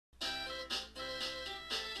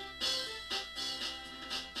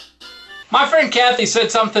My friend Kathy said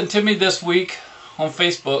something to me this week on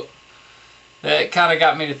Facebook that kind of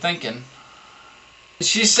got me to thinking.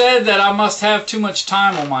 She said that I must have too much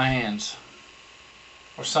time on my hands,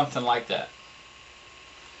 or something like that.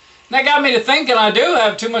 And that got me to thinking I do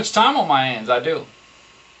have too much time on my hands. I do.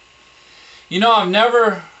 You know, I've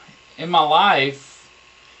never in my life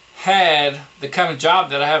had the kind of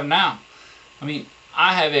job that I have now. I mean,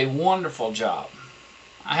 I have a wonderful job.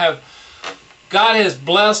 God has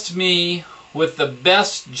blessed me with the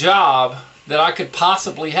best job that I could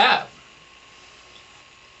possibly have.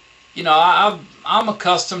 You know, I'm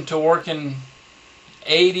accustomed to working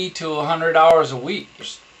 80 to 100 hours a week.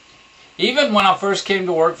 Even when I first came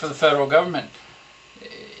to work for the federal government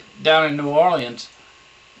down in New Orleans,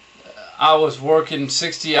 I was working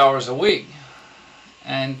 60 hours a week.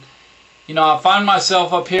 And, you know, I find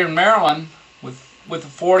myself up here in Maryland with a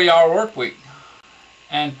 40-hour work week.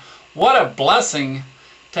 And what a blessing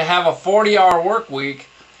to have a 40-hour work week,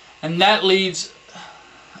 and that leaves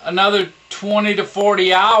another 20 to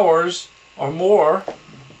 40 hours or more,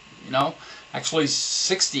 you know, actually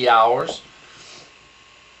 60 hours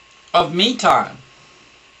of me time,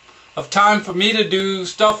 of time for me to do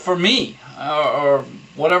stuff for me, or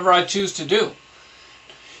whatever I choose to do.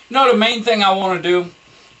 You know, the main thing I want to do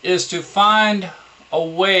is to find a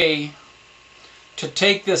way to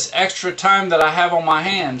take this extra time that I have on my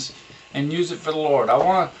hands and use it for the Lord. I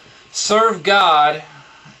want to serve God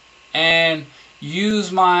and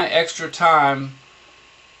use my extra time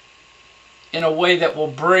in a way that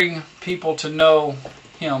will bring people to know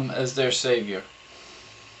Him as their Savior.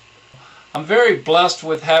 I'm very blessed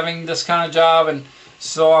with having this kind of job, and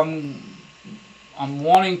so I'm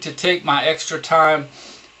wanting to take my extra time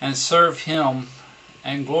and serve Him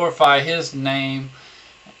and glorify His name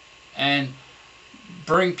and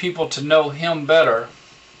bring people to know Him better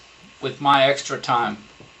with my extra time.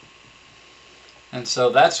 And so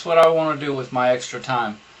that's what I want to do with my extra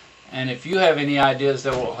time. And if you have any ideas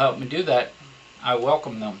that will help me do that, I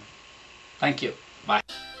welcome them. Thank you. Bye.